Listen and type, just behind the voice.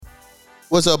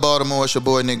What's up, Baltimore? It's your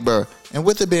boy, Nick Burr. And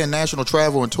with it being National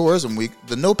Travel and Tourism Week,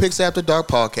 the No Picks After Dark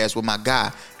podcast with my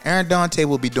guy, Aaron Dante,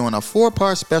 will be doing a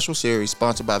 4-part special series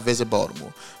sponsored by Visit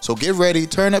Baltimore. So get ready,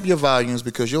 turn up your volumes,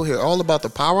 because you'll hear all about the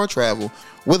power of travel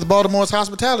with Baltimore's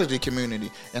hospitality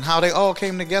community and how they all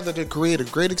came together to create a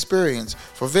great experience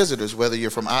for visitors, whether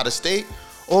you're from out of state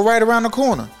or right around the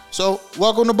corner. So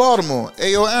welcome to Baltimore.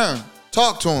 Ayo, Aaron,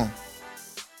 talk to him.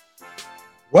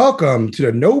 Welcome to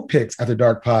the No Picks After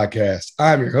Dark podcast.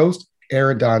 I'm your host,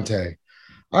 Aaron Dante.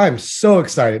 I'm so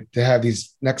excited to have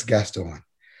these next guests on.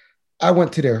 I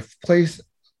went to their place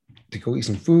to go eat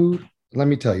some food. Let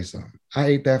me tell you something. I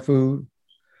ate that food.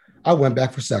 I went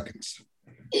back for seconds.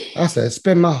 I said,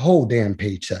 spend my whole damn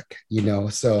paycheck,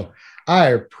 So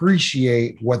I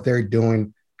appreciate what they're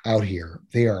doing out here.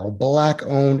 They are a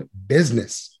Black-owned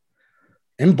business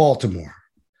in Baltimore.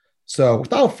 So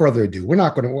without further ado, we're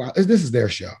not going to, this is their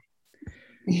show.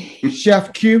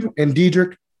 Chef Q and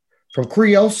Diedrich from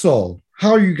Creole Soul.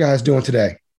 How are you guys doing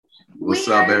today? What's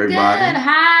up, everybody? Good.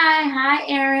 Hi,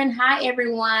 Aaron. Hi,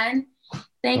 everyone.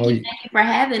 Thank you for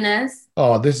having us.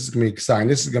 Oh, this is going to be exciting.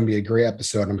 This is going to be a great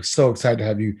episode. I'm so excited to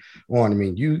have you on. I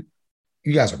mean, you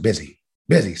guys are busy.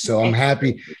 So I'm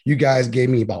happy you guys gave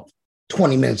me about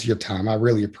 20 minutes of your time. I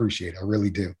really appreciate it. I really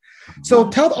do. So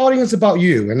tell the audience about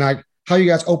you and how you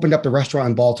guys opened up the restaurant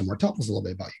in Baltimore. Tell us a little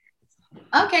bit about you.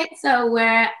 Okay, so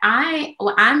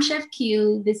I'm Chef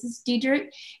Q. This is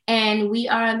Diedrich, and we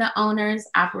are the owners,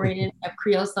 operators of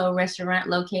Creole Soul Restaurant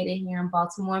located here in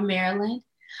Baltimore, Maryland.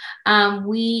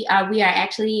 We are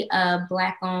actually a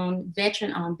Black-owned,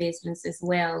 veteran-owned business as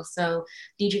well. So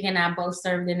Diedrich and I both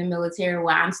served in the military.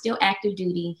 Well, I'm still active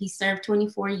duty. He served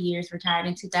 24 years, retired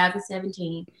in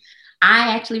 2017.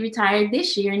 I actually retired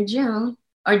this year in June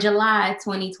or July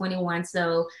 2021.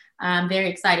 So I'm very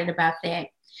excited about that.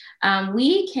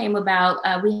 We came about,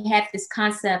 we had this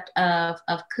concept of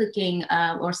cooking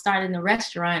or starting a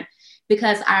restaurant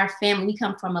because our family, we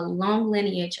come from a long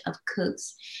lineage of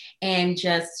cooks and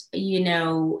just,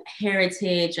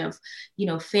 heritage of,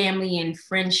 family and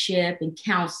friendship and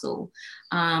counsel,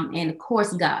 and of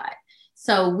course, God.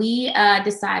 So we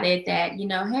decided that,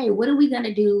 hey, what are we going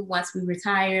to do once we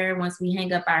retire, once we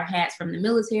hang up our hats from the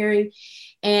military?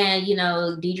 And,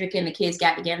 Diedrich and the kids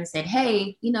got together and said,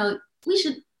 hey, we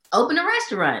should open a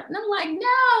restaurant. And I'm like, no,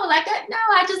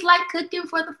 I just like cooking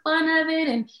for the fun of it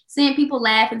and seeing people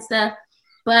laugh and stuff.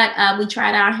 But we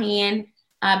tried our hand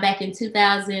back in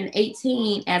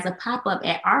 2018 as a pop-up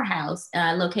at our house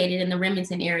located in the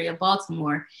Remington area of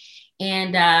Baltimore.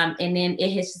 And then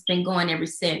it has just been going ever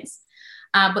since.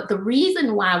 But the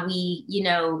reason why we,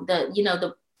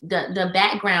 the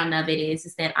background of it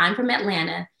is that I'm from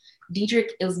Atlanta.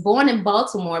 Diedrich was born in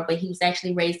Baltimore, but he was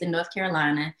actually raised in North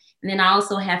Carolina. And then I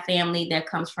also have family that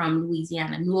comes from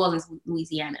Louisiana, New Orleans,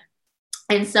 Louisiana.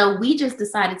 And so we just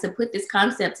decided to put this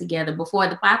concept together before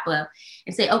the pop-up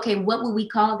and say, okay, what would we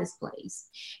call this place?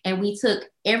 And we took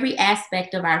every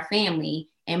aspect of our family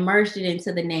and merged it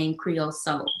into the name Creole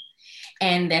Soul.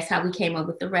 And that's how we came up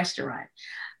with the restaurant.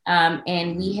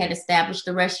 And we had established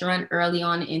the restaurant early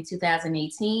on in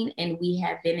 2018, and we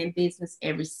have been in business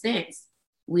ever since.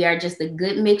 We are just a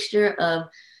good mixture of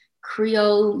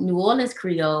Creole, New Orleans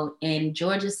Creole, and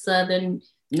Georgia Southern,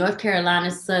 North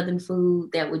Carolina Southern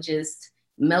food that would just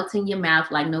melt in your mouth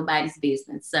like nobody's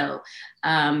business. So,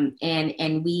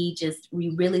 and we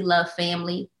really love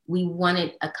family. We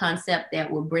wanted a concept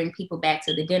that will bring people back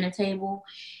to the dinner table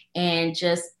and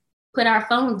just put our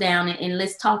phones down and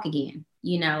let's talk again,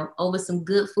 over some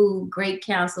good food, great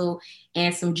counsel,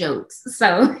 and some jokes.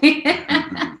 So,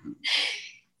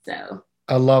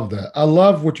 I love that. I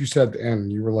love what you said at the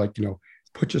end. You were like,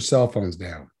 put your cell phones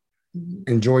down,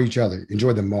 enjoy each other,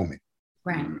 enjoy the moment,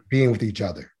 right? Being with each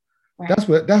other. Right.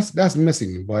 That's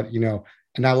missing. But,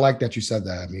 and I like that you said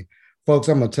that. I mean, folks,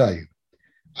 I'm going to tell you,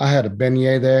 I had a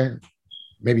beignet there,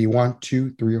 maybe 1,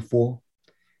 2, 3, or 4.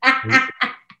 I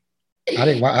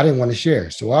didn't want to share.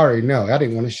 So I already know I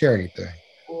didn't want to share anything.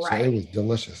 Right. So it was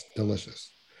delicious.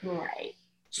 Right.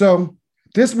 So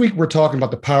this week we're talking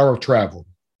about the power of travel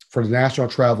for the National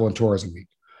Travel and Tourism Week.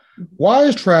 Why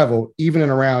is travel, even in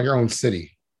around your own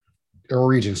city or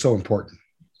region, so important?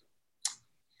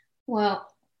 Well,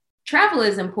 travel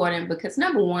is important because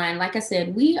number one, like I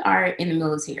said, we are in the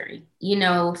military.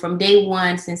 From day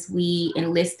one, since we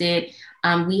enlisted,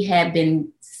 we have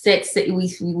been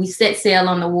we set sail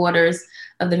on the waters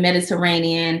of the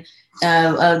Mediterranean,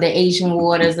 of the Asian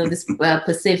waters, of the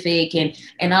Pacific,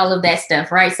 and all of that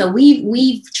stuff, right? So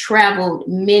we've traveled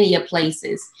many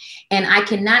places, and I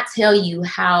cannot tell you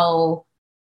how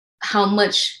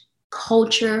much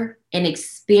culture and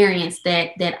experience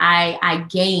that I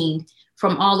gained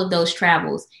from all of those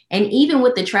travels. And even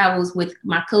with the travels with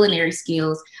my culinary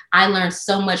skills, I learned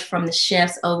so much from the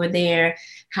chefs over there,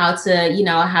 how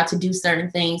to do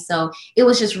certain things. So it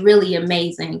was just really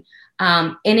amazing.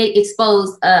 And it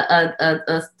exposed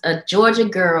a Georgia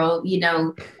girl,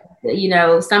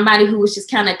 somebody who was just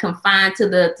kind of confined to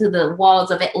the walls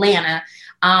of Atlanta,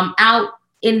 out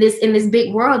in this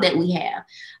big world that we have.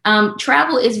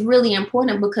 Travel is really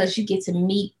important because you get to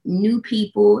meet new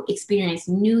people, experience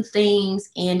new things,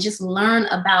 and just learn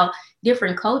about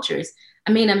different cultures.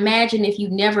 I mean, imagine if you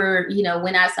never,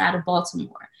 went outside of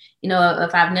Baltimore.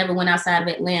 If I've never went outside of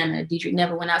Atlanta, Dietrich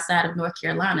never went outside of North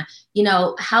Carolina,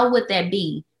 how would that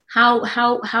be? How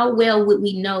well would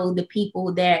we know the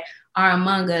people that are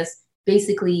among us,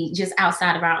 basically just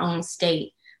outside of our own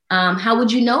state? How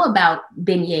would you know about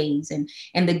beignets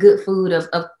and the good food of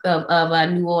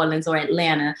New Orleans or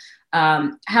Atlanta?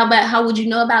 How would you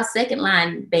know about second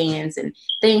line bands and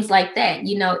things like that?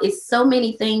 It's so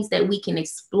many things that we can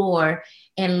explore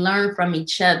and learn from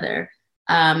each other.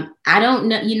 I don't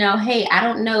know, hey, I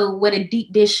don't know what a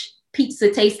deep dish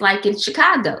pizza tastes like in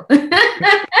Chicago. Okay,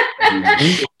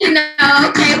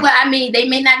 well, I mean, they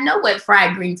may not know what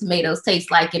fried green tomatoes taste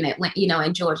like in Atlanta,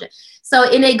 in Georgia. So,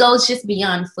 and it goes just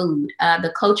beyond food.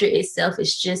 The culture itself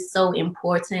is just so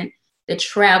important. The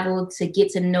travel, to get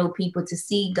to know people, to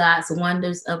see God's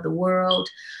wonders of the world.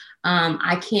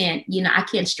 I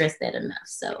can't stress that enough.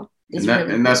 So,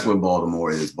 that's what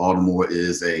Baltimore is. Baltimore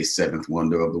is a seventh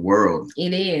wonder of the world.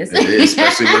 It is. It is,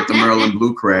 especially with the Maryland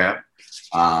blue crab.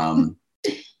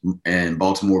 And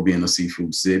Baltimore being a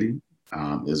seafood city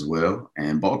as well.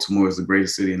 And Baltimore is the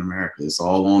greatest city in America. It's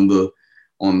all on the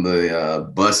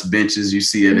bus benches you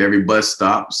see at every bus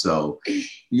stop. So,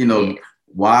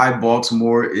 why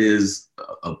Baltimore is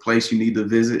a place you need to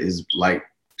visit is, like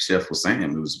Chef was saying,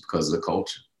 it was because of the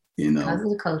culture. Because of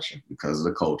the culture. Because of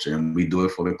the culture. And we do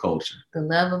it for the culture. The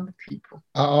love of the people.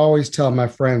 I always tell my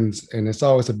friends, and it's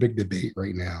always a big debate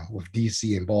right now with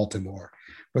DC and Baltimore,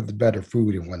 with the better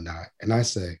food and whatnot. And I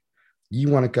say, you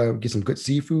want to go get some good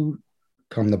seafood?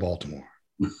 Come to Baltimore.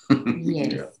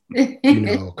 Yes.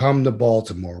 Come to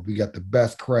Baltimore. We got the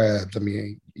best crabs. I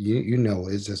mean,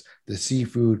 it's just the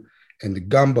seafood and the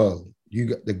gumbo. You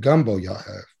got the gumbo y'all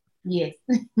have. Yes.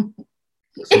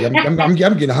 See, I'm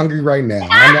getting hungry right now.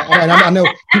 I know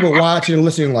people watching and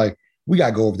listening like, we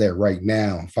got to go over there right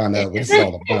now and find out what this is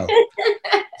all about.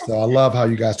 So I love how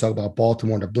you guys talk about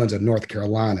Baltimore and the blends of North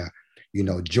Carolina,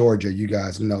 Georgia, you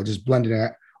guys, just blending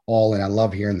that all in. I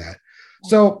love hearing that.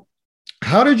 So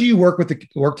how did you work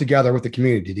together with the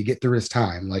community to get through this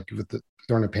time, like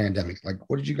during the pandemic? Like,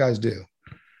 what did you guys do?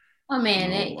 Oh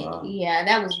man, wow. Yeah,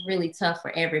 that was really tough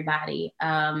for everybody.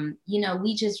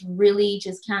 We just really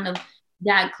just kind of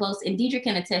got close, and Deidre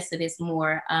can attest to this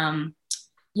more. When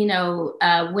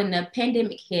the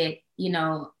pandemic hit,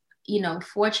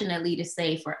 fortunately to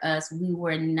say for us, we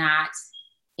were not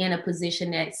in a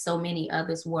position that so many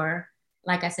others were.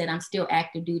 Like I said, I'm still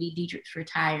active duty. Deidre's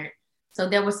retired. So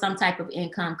there was some type of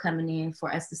income coming in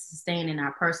for us to sustain in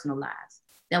our personal lives.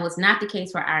 That was not the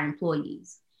case for our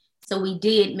employees. So we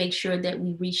did make sure that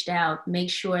we reached out, make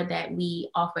sure that we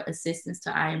offer assistance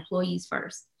to our employees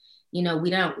first. We know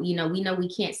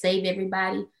we can't save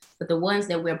everybody, but the ones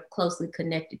that we're closely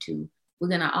connected to, we're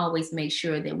going to always make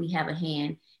sure that we have a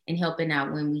hand in helping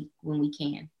out when we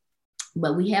can.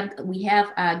 But we have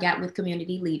got with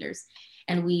community leaders,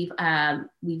 and we've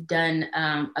done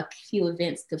a few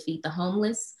events to feed the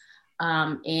homeless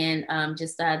and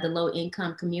just the low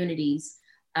income communities,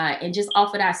 and just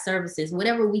offered our services,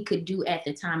 whatever we could do at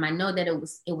the time. I know that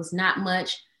it was not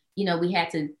much. We had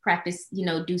to practice,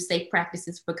 do safe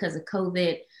practices because of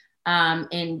COVID. And,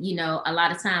 a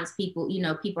lot of times people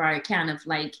are kind of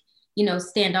like,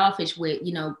 standoffish with,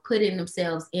 putting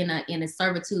themselves in a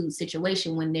servitude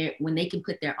situation when they can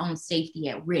put their own safety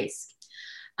at risk.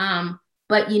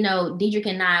 But, Deidre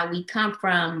and I, we come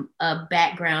from a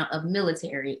background of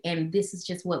military, and this is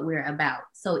just what we're about.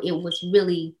 So it was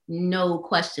really no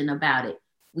question about it.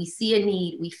 We see a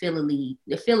need, we feel a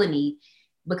need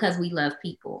because we love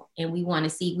people, and we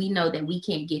know that we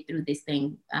can't get through this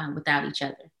thing without each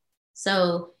other.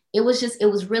 So it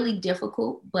was really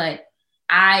difficult, but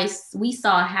we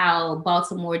saw how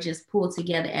Baltimore just pulled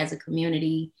together as a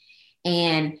community,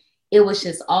 and it was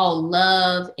just all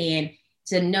love, and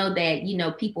to know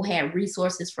that, people had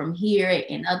resources from here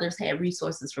and others had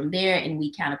resources from there, and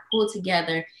we kind of pulled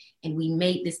together and we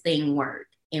made this thing work,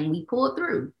 and we pulled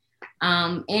through.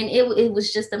 And it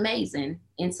was just amazing.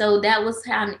 And so that was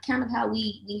kind of how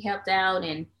we helped out,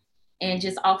 and and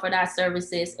just offered our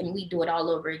services, and we do it all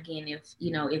over again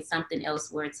if something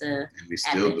else were to we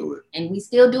still happen. do it. And we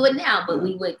still do it now, but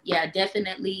we would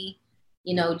definitely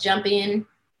jump in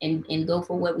and go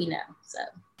for what we know. So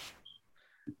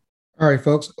all right,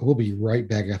 folks, we'll be right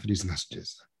back after these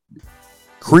messages.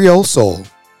 Creole Soul,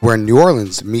 where New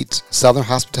Orleans meets Southern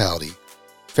hospitality.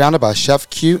 Founded by Chef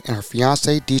Q and her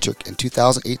fiance Dietrich in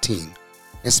 2018.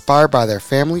 Inspired by their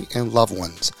family and loved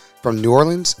ones from New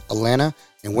Orleans, Atlanta,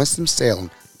 and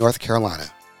Winston-Salem, North Carolina.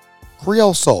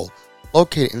 Creole Soul,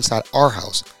 located inside our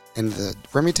house in the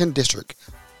Remington district,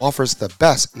 offers the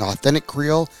best in authentic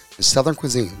Creole and Southern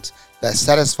cuisines that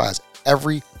satisfies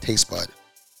every taste bud.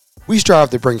 We strive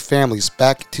to bring families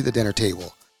back to the dinner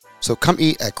table, so come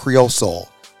eat at Creole Soul.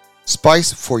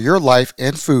 Spice for your life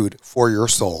and food for your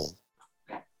soul.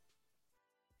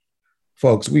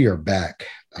 Folks, we are back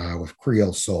with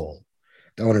Creole Soul,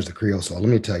 the owners of Creole Soul. Let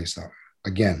me tell you something.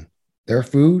 Again, their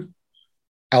food,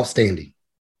 outstanding.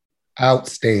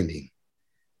 Outstanding.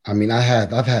 I mean,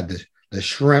 I've had the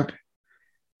shrimp,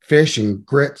 fish, and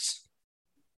grits.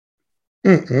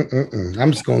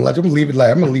 I'm just going to leave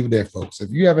it there, folks.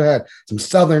 If you ever had some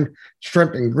Southern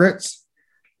shrimp and grits,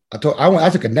 I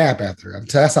took a nap after.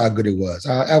 That's how good it was.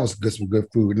 That was some good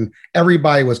food. And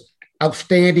everybody was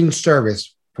outstanding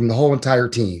service from the whole entire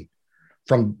team,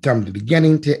 from the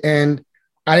beginning to end.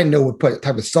 I didn't know what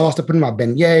type of sauce to put in my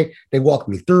beignet. They walked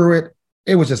me through it.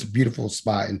 It was just a beautiful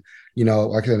spot. And,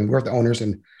 like I said, we're the owners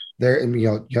and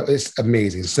it's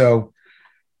amazing. So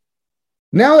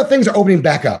now that things are opening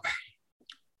back up,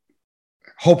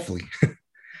 hopefully,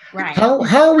 right.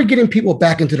 How are we getting people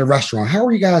back into the restaurant? How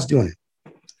are you guys doing it?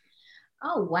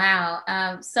 Oh,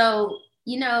 wow. So,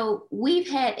 we've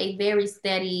had a very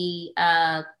steady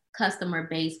customer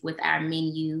base with our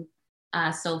menu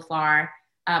so far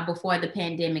before the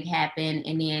pandemic happened,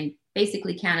 and then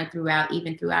basically kind of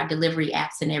even through our delivery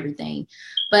apps and everything.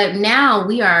 But now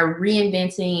we are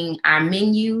reinventing our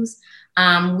menus.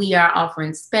 We are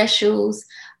offering specials.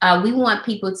 We want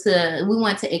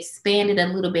to expand it a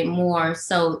little bit more.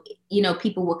 So,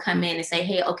 people will come in and say,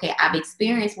 hey, okay, I've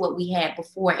experienced what we had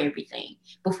before everything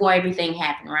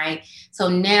happened, right? So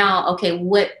now, okay,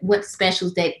 what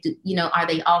specials that, are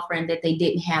they offering that they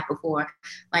didn't have before?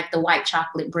 Like the white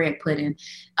chocolate bread pudding,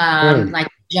 like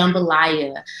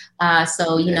jambalaya.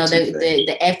 So,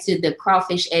 the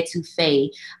crawfish etouffee.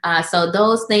 So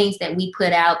those things that we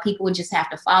put out, people would just have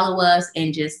to follow us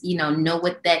and just, know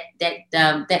what that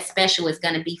special is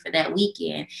going to be for that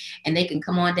weekend. And they can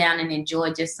come on down and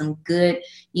enjoy just some good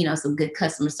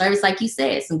customer service. Like you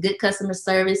said, some good customer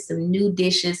service, some new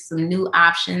dishes, some new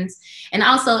options. And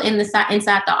also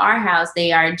inside the R House,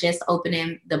 they are just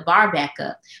opening the bar back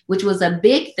up, which was a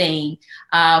big thing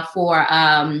for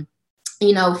a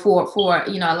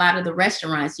lot of the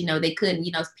restaurants. They couldn't,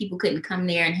 people couldn't come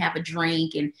there and have a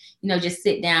drink and, just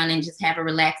sit down and just have a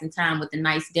relaxing time with a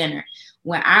nice dinner.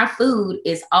 Where our food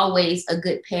is always a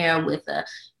good pair with a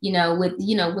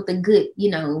good,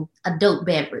 adult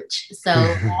beverage. So,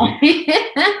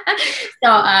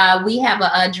 we have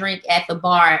a drink at the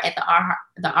bar, at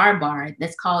the R Bar,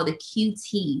 that's called the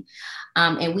QT.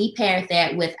 And we paired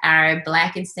that with our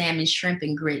black and salmon shrimp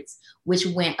and grits, which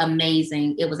went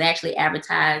amazing. It was actually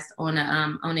advertised on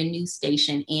a news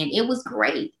station, and it was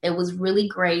great. It was really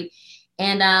great.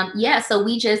 And so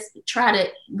we just try to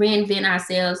reinvent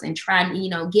ourselves and try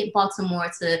to, get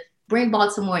Baltimore to bring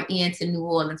Baltimore into New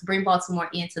Orleans, bring Baltimore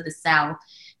into the South,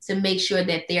 to make sure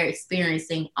that they're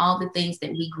experiencing all the things that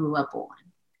we grew up on.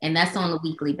 And that's on a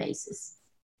weekly basis.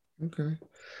 Okay.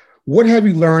 What have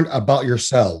you learned about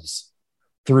yourselves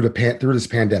through this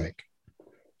pandemic?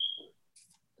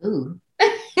 Ooh.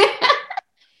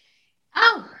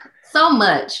 Oh, so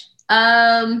much.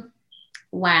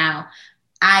 Wow.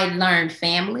 I learned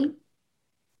family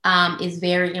is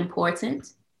very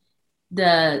important.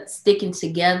 The sticking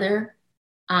together,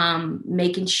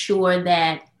 making sure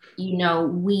that,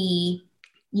 we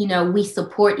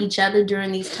support each other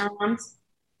during these times.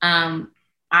 I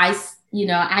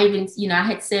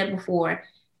had said before,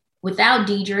 without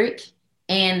Dietrich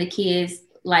and the kids,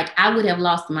 like, I would have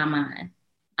lost my mind.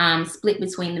 Split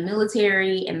between the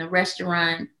military and the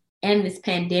restaurant and this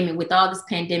pandemic, with all this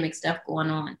pandemic stuff going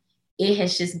on. It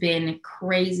has just been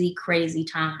crazy, crazy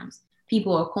times.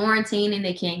 People are quarantining,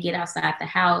 they can't get outside the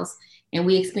house. And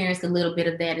we experienced a little bit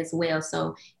of that as well.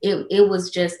 So it was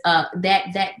just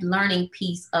that learning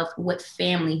piece of what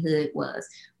familyhood was.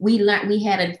 We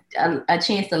had a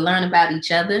chance to learn about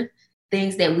each other,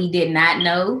 things that we did not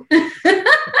know.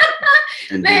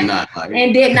 And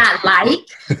did not like.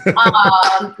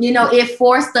 It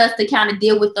forced us to kind of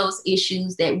deal with those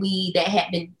issues that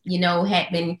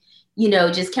had been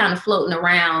just kind of floating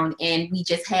around, and we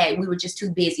were just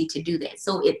too busy to do that.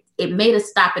 So it made us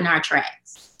stop in our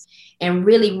tracks and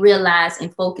really realize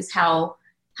and focus how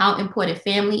important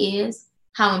family is,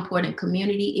 how important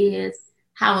community is,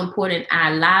 how important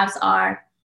our lives are,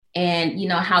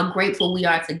 and how grateful we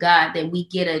are to God that we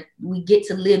get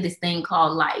to live this thing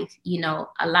called life.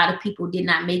 A lot of people did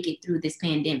not make it through this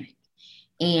pandemic,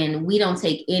 and we don't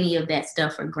take any of that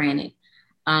stuff for granted.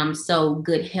 So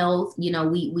good health,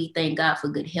 we thank God for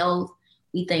good health.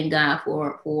 We thank God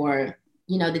for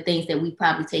the things that we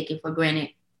probably taken for granted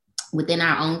within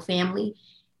our own family,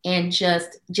 and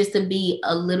just to be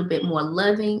a little bit more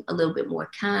loving, a little bit more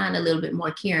kind, a little bit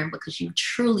more caring, because you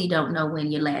truly don't know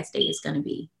when your last day is going to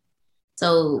be.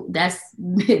 So that's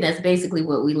basically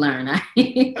what we learn.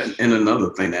 And another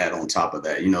thing to add on top of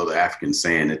that, the African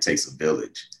saying, it takes a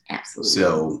village. Absolutely.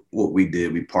 So what we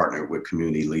did, we partnered with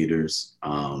community leaders.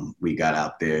 We got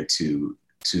out there to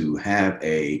have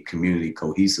a community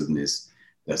cohesiveness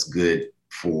that's good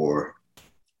for,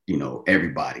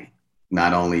 everybody,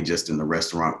 not only just in the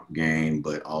restaurant game,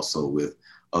 but also with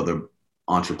other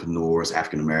entrepreneurs,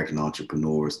 African-American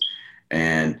entrepreneurs.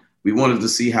 And we wanted to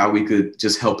see how we could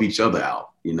just help each other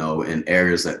out, in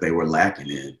areas that they were lacking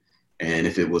in. And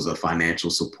if it was a financial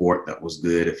support, that was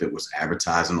good. If it was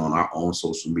advertising on our own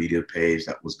social media page,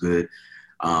 that was good.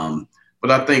 But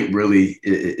I think really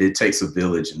it takes a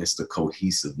village, and it's the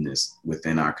cohesiveness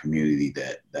within our community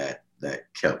that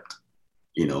kept,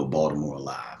 Baltimore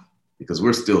alive, because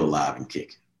we're still alive and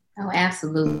kicking. Oh,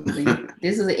 absolutely.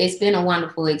 It's been a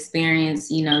wonderful experience,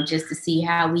 just to see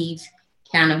how we've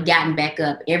kind of gotten back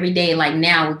up every day. Like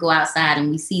now we go outside and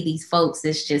we see these folks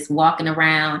that's just walking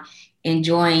around,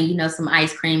 enjoying, some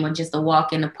ice cream, or just a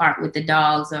walk in the park with the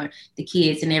dogs or the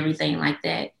kids and everything like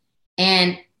that.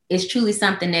 And it's truly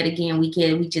something that, again, we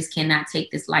just cannot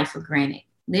take this life for granted.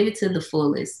 Live it to the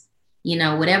fullest.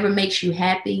 Whatever makes you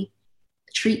happy,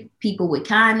 treat people with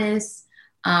kindness,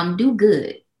 do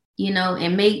good,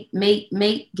 and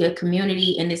make your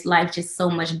community and this life just so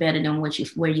much better than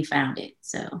where you found it.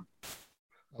 So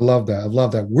I love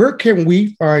that. Where can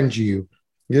we find you?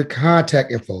 Your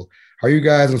contact info. Are you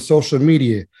guys on social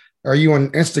media? Are you on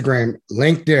Instagram,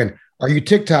 LinkedIn? Are you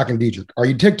TikToking, Diedrich? Are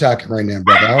you TikToking right now,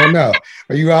 brother? I don't know.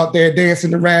 Are you out there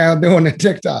dancing around doing the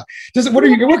TikTok?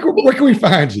 Where can we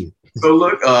find you? So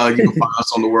look, you can find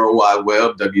us on the World Wide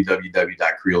Web,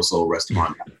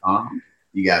 www.creolesoulrestaurant.com.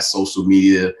 You got social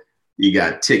media. You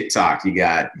got TikTok, you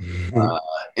got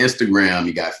Instagram,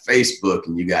 you got Facebook,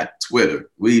 and you got Twitter.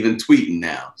 We're even tweeting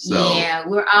now. So yeah,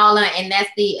 we're all on, and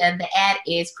that's the ad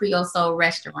is Creole Soul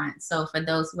Restaurant. So for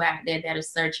those who are out there that are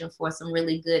searching for some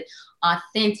really good,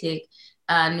 authentic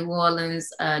New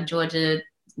Orleans, Georgia,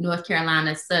 North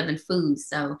Carolina Southern food.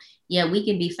 So yeah, we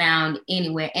can be found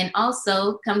anywhere. And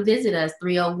also come visit us,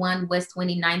 301 West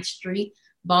 29th Street,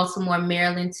 Baltimore,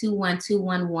 Maryland,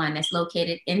 21211. That's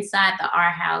located inside the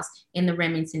R House in the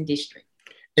Remington district.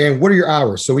 And what are your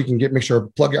hours? So we can make sure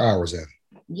plug your hours in.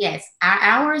 Yes, our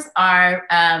hours are,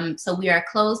 so we are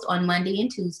closed on Monday and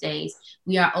Tuesdays.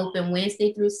 We are open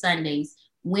Wednesday through Sundays,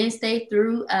 Wednesday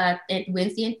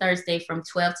and Thursday from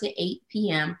 12 to 8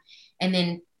 p.m. And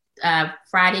then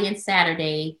Friday and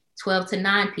Saturday, 12 to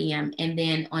 9 p.m. And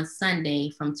then on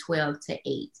Sunday from 12 to 8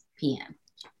 p.m.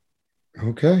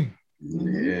 Okay.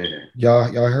 Yeah.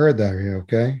 Y'all heard that,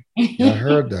 okay? Y'all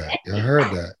heard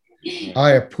that.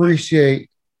 I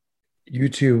appreciate you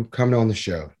two coming on the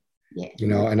show. Yeah.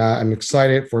 And I'm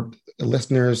excited for the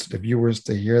listeners, the viewers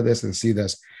to hear this and see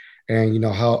this. And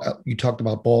how you talked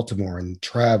about Baltimore and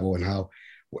travel, and how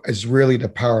it's really the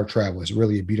power of travel. It's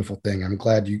really a beautiful thing. I'm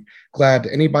glad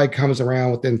anybody comes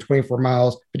around within 24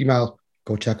 miles, 50 miles,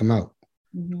 go check them out.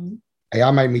 Mm-hmm. Hey,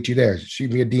 I might meet you there.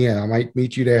 Shoot me a DM. I might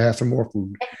meet you there, have some more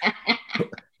food.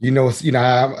 I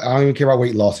don't even care about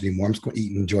weight loss anymore. I'm just going to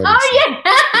eat and enjoy myself. Oh,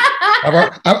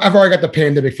 yeah. I've already got the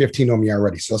pandemic 15 on me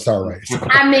already, so it's all right.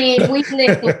 I mean,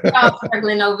 we're all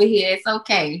struggling over here. It's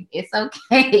okay. It's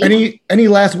okay. Any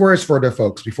last words for the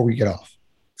folks before we get off?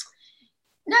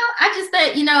 No, I just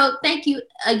said, thank you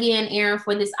again, Aaron,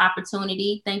 for this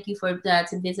opportunity. Thank you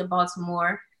to visit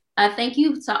Baltimore. Thank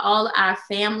you to all our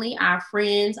family, our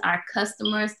friends, our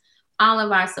customers, all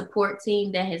of our support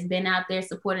team that has been out there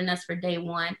supporting us for day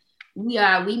one.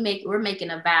 We're making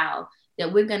a vow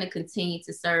that we're going to continue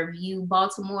to serve you,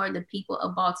 Baltimore, the people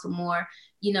of Baltimore,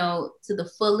 to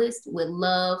the fullest with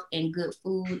love and good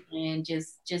food and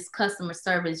just customer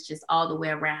service just all the way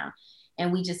around.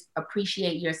 And we just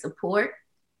appreciate your support.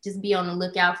 just be on the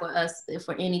lookout for us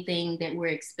for anything that we're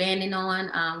expanding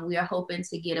on. We are hoping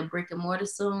to get a brick and mortar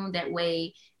soon. That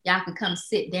way y'all can come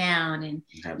sit down and,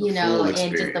 you know,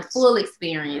 and just a full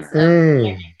experience of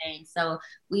everything. So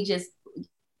we just,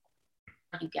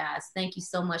 you guys, thank you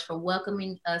so much for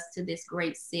welcoming us to this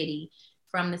great city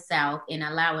from the South and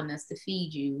allowing us to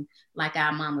feed you like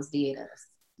our mamas did us.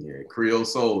 Yeah, Creole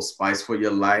Soul, spice for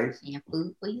your life. And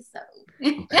food for your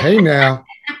soul. Hey now,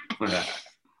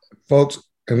 folks,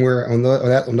 and we're on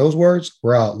those words,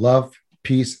 we're out. Love,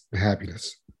 peace, and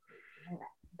happiness.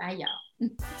 Bye, y'all.